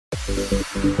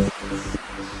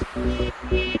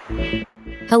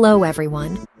Hello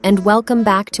everyone, and welcome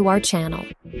back to our channel.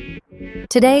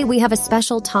 Today we have a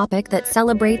special topic that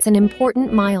celebrates an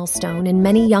important milestone in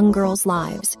many young girls'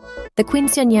 lives, the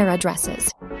Quinceanera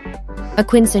dresses. A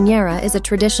Quinceanera is a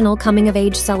traditional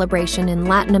coming-of-age celebration in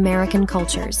Latin American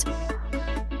cultures.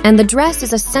 And the dress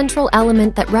is a central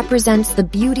element that represents the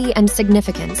beauty and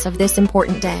significance of this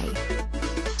important day.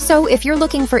 So if you're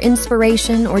looking for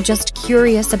inspiration or just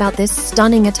curious about this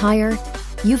stunning attire,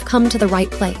 you've come to the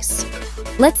right place.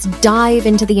 Let's dive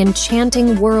into the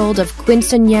enchanting world of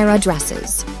Quinceanera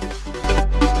dresses.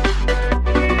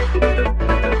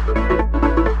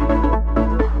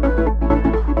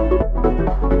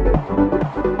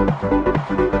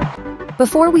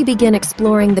 Before we begin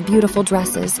exploring the beautiful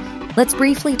dresses, let's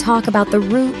briefly talk about the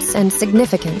roots and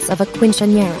significance of a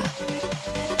quinceañera.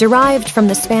 Derived from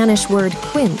the Spanish word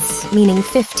quince, meaning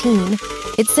 15,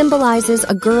 it symbolizes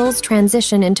a girl's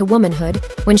transition into womanhood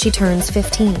when she turns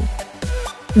 15.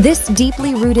 This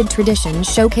deeply rooted tradition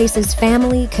showcases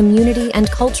family, community, and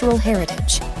cultural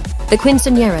heritage. The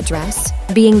quinceañera dress,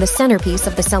 being the centerpiece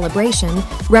of the celebration,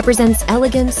 represents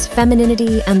elegance,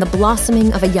 femininity, and the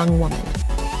blossoming of a young woman.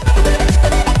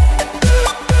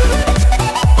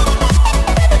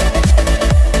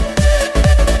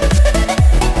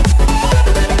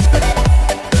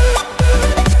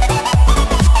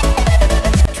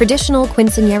 Traditional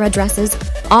quinceañera dresses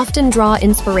often draw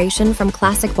inspiration from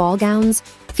classic ball gowns,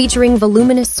 featuring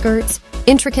voluminous skirts,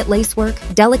 intricate lacework,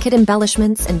 delicate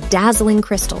embellishments, and dazzling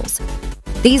crystals.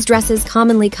 These dresses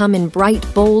commonly come in bright,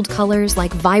 bold colors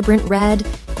like vibrant red,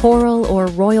 coral, or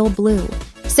royal blue,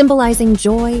 symbolizing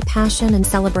joy, passion, and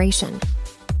celebration.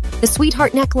 The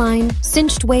sweetheart neckline,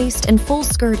 cinched waist, and full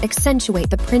skirt accentuate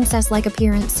the princess-like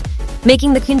appearance,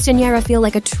 making the quinceañera feel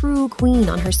like a true queen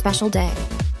on her special day.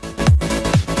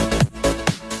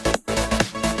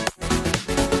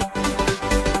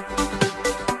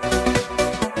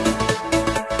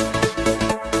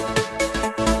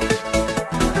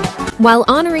 While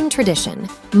honoring tradition,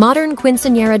 modern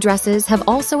quinceañera dresses have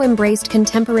also embraced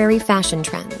contemporary fashion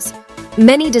trends.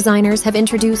 Many designers have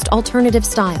introduced alternative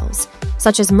styles,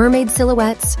 such as mermaid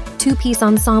silhouettes, two-piece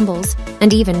ensembles,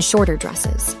 and even shorter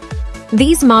dresses.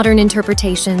 These modern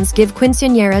interpretations give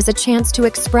quinceañeras a chance to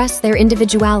express their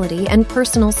individuality and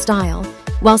personal style,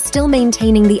 while still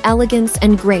maintaining the elegance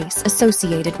and grace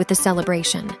associated with the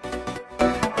celebration.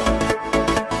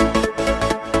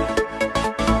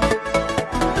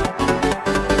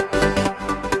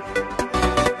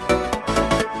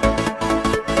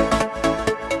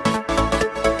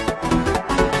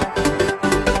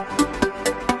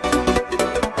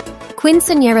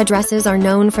 Quinceañera dresses are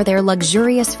known for their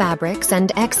luxurious fabrics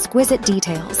and exquisite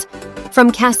details.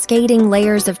 From cascading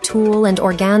layers of tulle and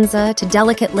organza to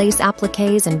delicate lace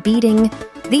appliques and beading,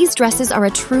 these dresses are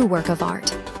a true work of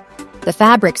art. The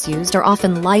fabrics used are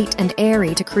often light and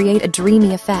airy to create a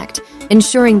dreamy effect,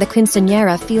 ensuring the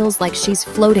quinceañera feels like she's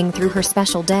floating through her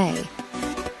special day.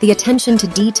 The attention to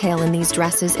detail in these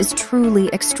dresses is truly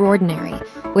extraordinary,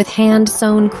 with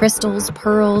hand-sewn crystals,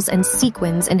 pearls, and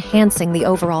sequins enhancing the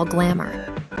overall glamour.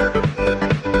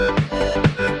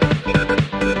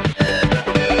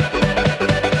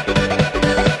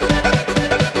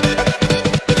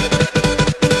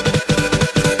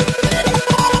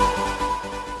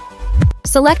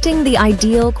 Selecting the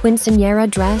ideal quinceañera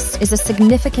dress is a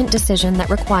significant decision that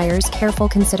requires careful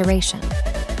consideration.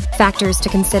 Factors to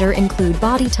consider include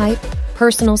body type,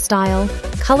 personal style,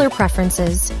 color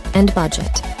preferences, and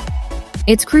budget.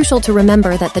 It's crucial to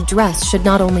remember that the dress should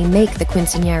not only make the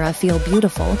quinceañera feel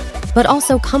beautiful, but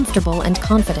also comfortable and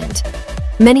confident.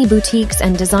 Many boutiques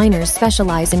and designers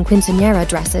specialize in quinceañera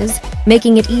dresses,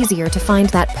 making it easier to find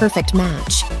that perfect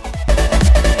match.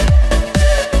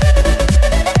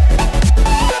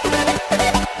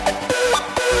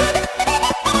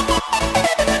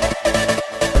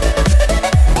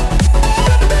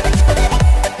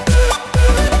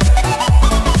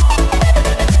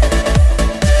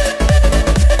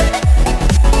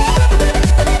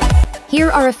 Here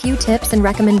are a few tips and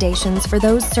recommendations for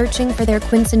those searching for their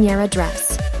quinceañera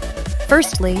dress.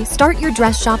 Firstly, start your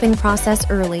dress shopping process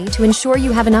early to ensure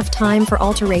you have enough time for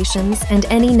alterations and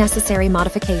any necessary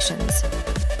modifications.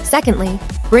 Secondly,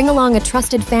 bring along a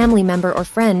trusted family member or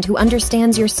friend who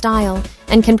understands your style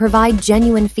and can provide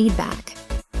genuine feedback.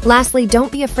 Lastly,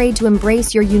 don't be afraid to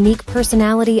embrace your unique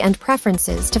personality and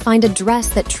preferences to find a dress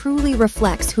that truly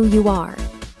reflects who you are.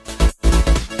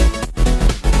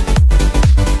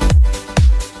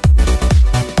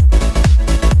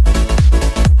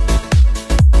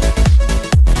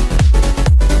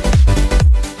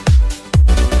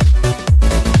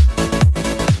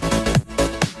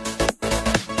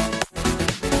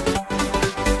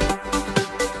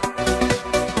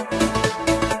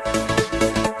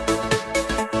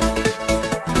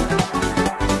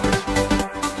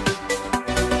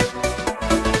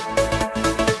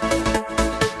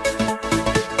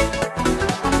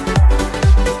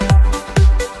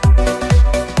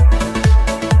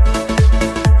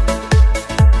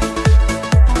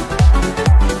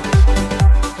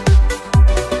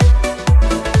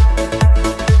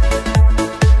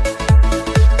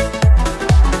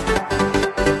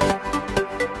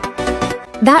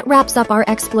 That wraps up our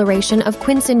exploration of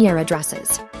Quinceanera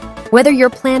dresses. Whether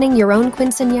you're planning your own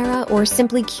Quinceanera or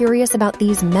simply curious about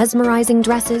these mesmerizing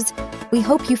dresses, we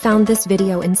hope you found this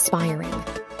video inspiring.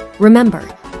 Remember,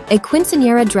 a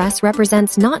Quinceanera dress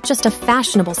represents not just a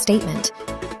fashionable statement,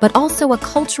 but also a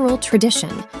cultural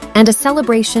tradition and a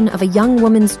celebration of a young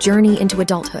woman's journey into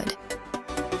adulthood.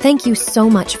 Thank you so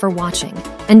much for watching,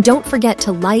 and don't forget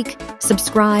to like,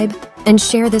 subscribe, and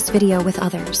share this video with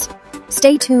others.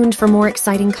 Stay tuned for more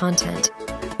exciting content.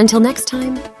 Until next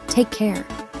time, take care.